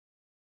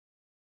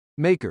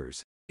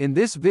Makers. In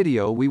this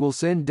video we will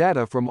send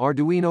data from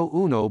Arduino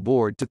Uno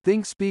board to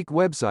ThinkSpeak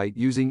website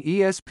using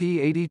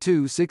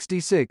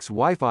ESP8266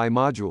 Wi-Fi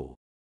module.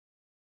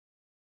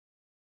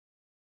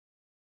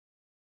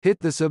 Hit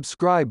the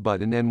subscribe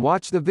button and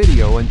watch the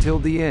video until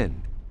the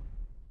end.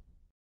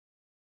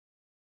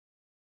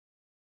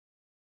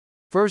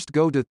 First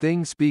go to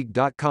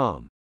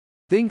ThinkSpeak.com.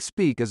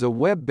 ThinkSpeak is a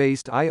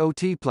web-based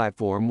IoT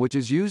platform which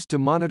is used to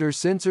monitor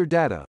sensor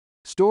data,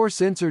 store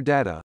sensor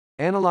data,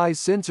 analyze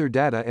sensor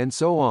data and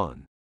so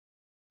on.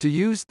 To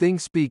use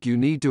ThinkSpeak you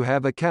need to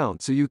have an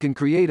account, so you can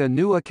create a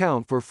new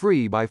account for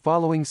free by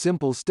following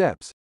simple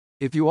steps.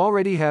 If you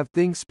already have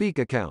ThinkSpeak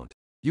account,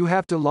 you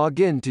have to log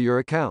in to your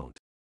account.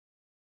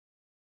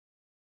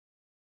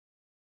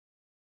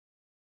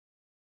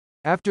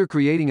 After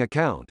creating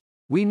account,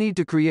 we need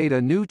to create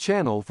a new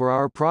channel for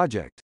our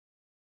project.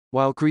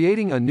 While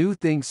creating a new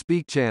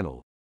ThinkSpeak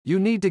channel, you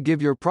need to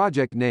give your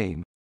project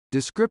name,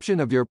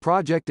 description of your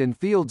project and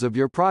fields of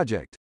your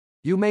project.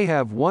 You may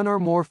have one or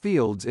more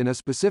fields in a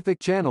specific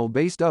channel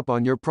based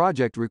upon your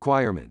project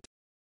requirement.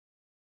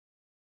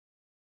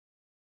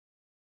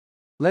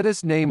 Let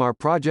us name our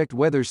project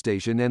weather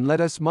station and let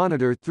us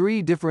monitor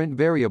 3 different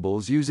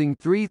variables using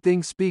 3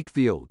 ThinkSpeak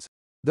fields.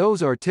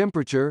 Those are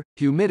temperature,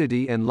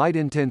 humidity and light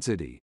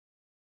intensity.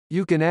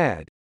 You can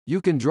add,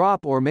 you can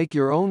drop or make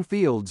your own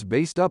fields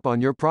based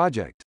upon your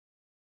project.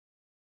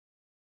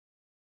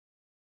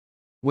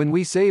 When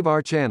we save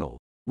our channel,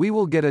 we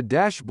will get a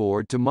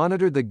dashboard to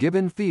monitor the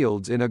given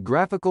fields in a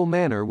graphical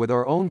manner with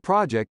our own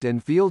project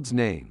and fields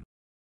name.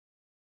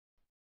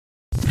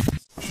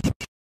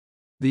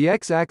 The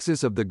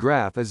x-axis of the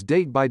graph is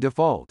date by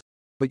default,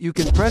 but you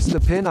can press the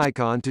pen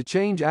icon to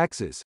change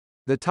axis,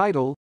 the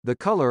title, the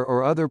color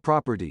or other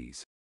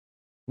properties.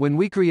 When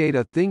we create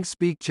a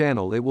ThinkSpeak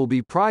channel, it will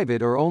be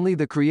private or only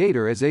the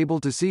creator is able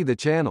to see the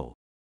channel.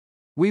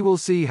 We will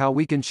see how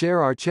we can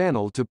share our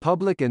channel to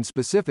public and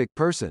specific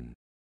person.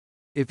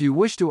 If you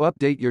wish to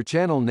update your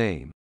channel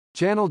name,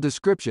 channel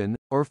description,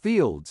 or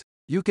fields,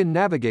 you can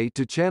navigate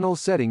to channel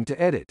setting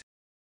to edit.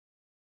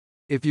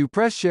 If you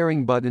press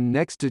sharing button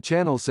next to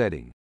channel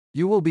setting,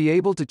 you will be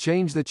able to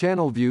change the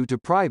channel view to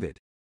private,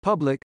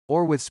 public,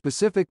 or with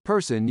specific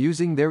person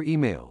using their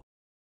email.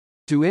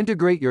 To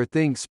integrate your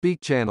ThinkSpeak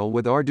channel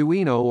with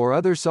Arduino or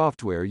other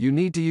software, you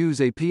need to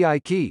use API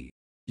key.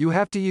 You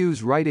have to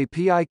use write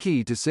API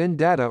key to send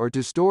data or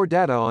to store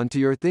data onto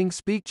your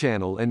ThinkSpeak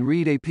channel and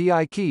read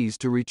API keys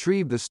to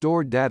retrieve the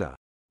stored data.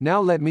 Now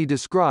let me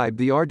describe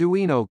the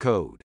Arduino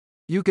code.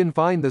 You can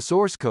find the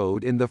source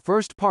code in the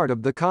first part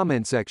of the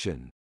comment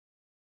section.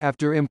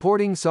 After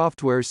importing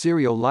software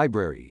serial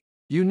library,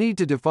 you need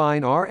to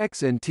define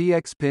RX and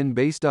TX pin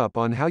based up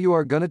on how you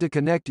are going to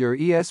connect your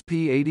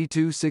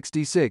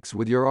ESP8266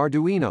 with your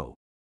Arduino.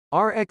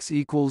 RX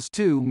equals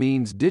 2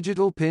 means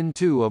digital pin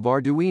 2 of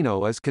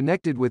Arduino is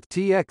connected with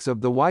TX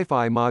of the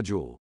Wi-Fi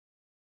module.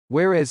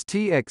 Whereas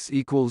TX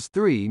equals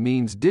 3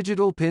 means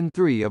digital pin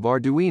 3 of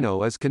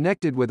Arduino is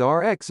connected with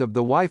RX of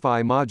the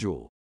Wi-Fi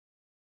module.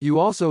 You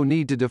also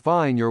need to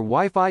define your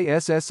Wi-Fi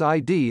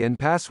SSID and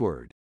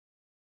password.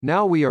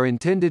 Now we are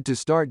intended to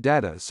start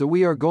data, so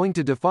we are going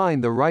to define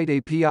the write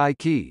API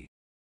key.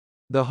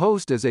 The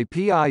host is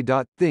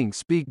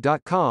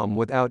api.thinkspeak.com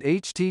without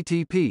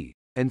HTTP,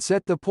 and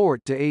set the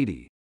port to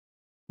 80.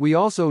 We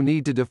also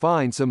need to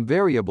define some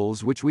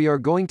variables which we are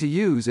going to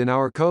use in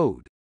our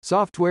code.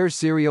 Software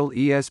serial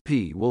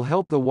ESP will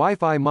help the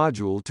Wi-Fi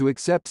module to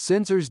accept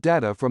sensors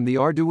data from the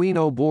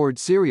Arduino board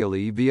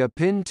serially via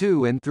pin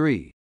 2 and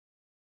 3.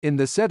 In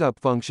the setup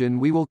function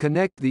we will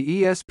connect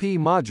the ESP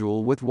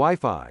module with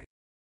Wi-Fi.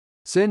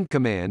 Send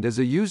command is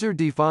a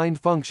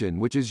user-defined function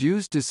which is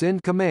used to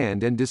send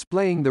command and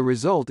displaying the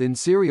result in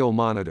serial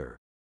monitor.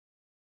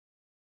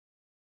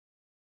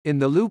 In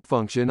the loop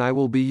function I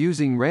will be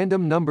using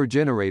random number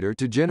generator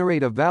to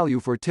generate a value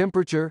for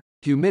temperature,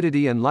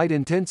 humidity and light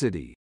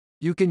intensity.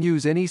 You can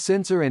use any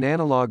sensor and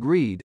analog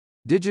read,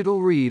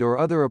 digital read or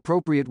other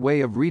appropriate way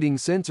of reading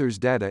sensors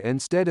data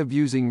instead of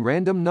using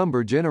random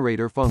number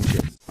generator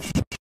function.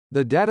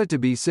 The data to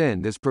be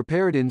sent is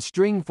prepared in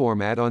string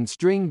format on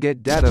string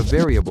get data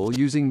variable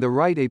using the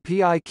write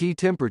API key.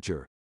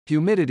 Temperature,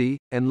 humidity,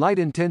 and light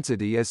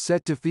intensity is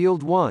set to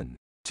field 1,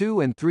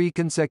 2 and 3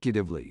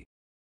 consecutively.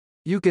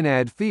 You can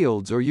add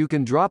fields or you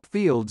can drop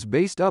fields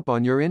based up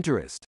on your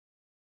interest.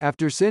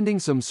 After sending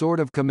some sort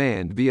of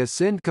command via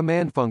send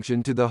command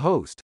function to the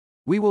host,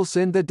 we will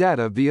send the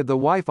data via the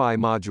Wi-Fi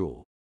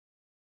module.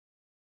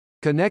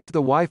 Connect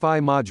the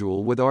Wi-Fi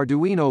module with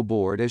Arduino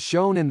board as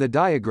shown in the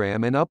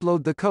diagram and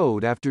upload the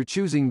code after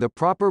choosing the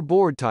proper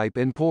board type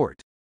and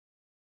port.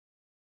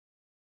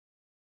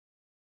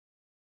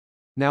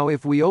 Now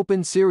if we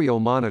open serial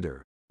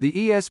monitor, the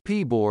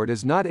ESP board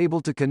is not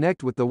able to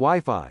connect with the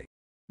Wi-Fi.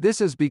 This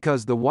is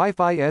because the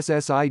Wi-Fi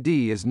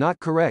SSID is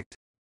not correct.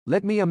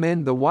 Let me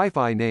amend the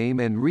Wi-Fi name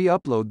and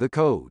re-upload the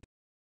code.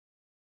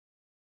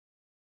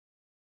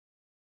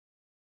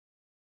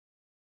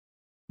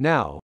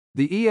 Now,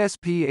 the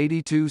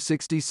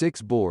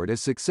ESP8266 board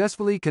is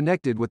successfully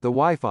connected with the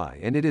Wi-Fi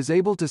and it is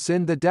able to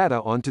send the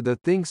data onto the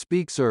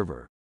ThinkSpeak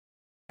server.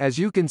 As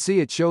you can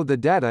see, it shows the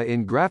data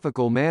in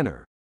graphical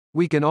manner.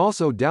 We can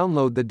also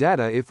download the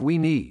data if we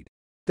need.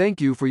 Thank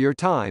you for your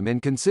time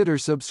and consider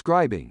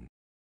subscribing.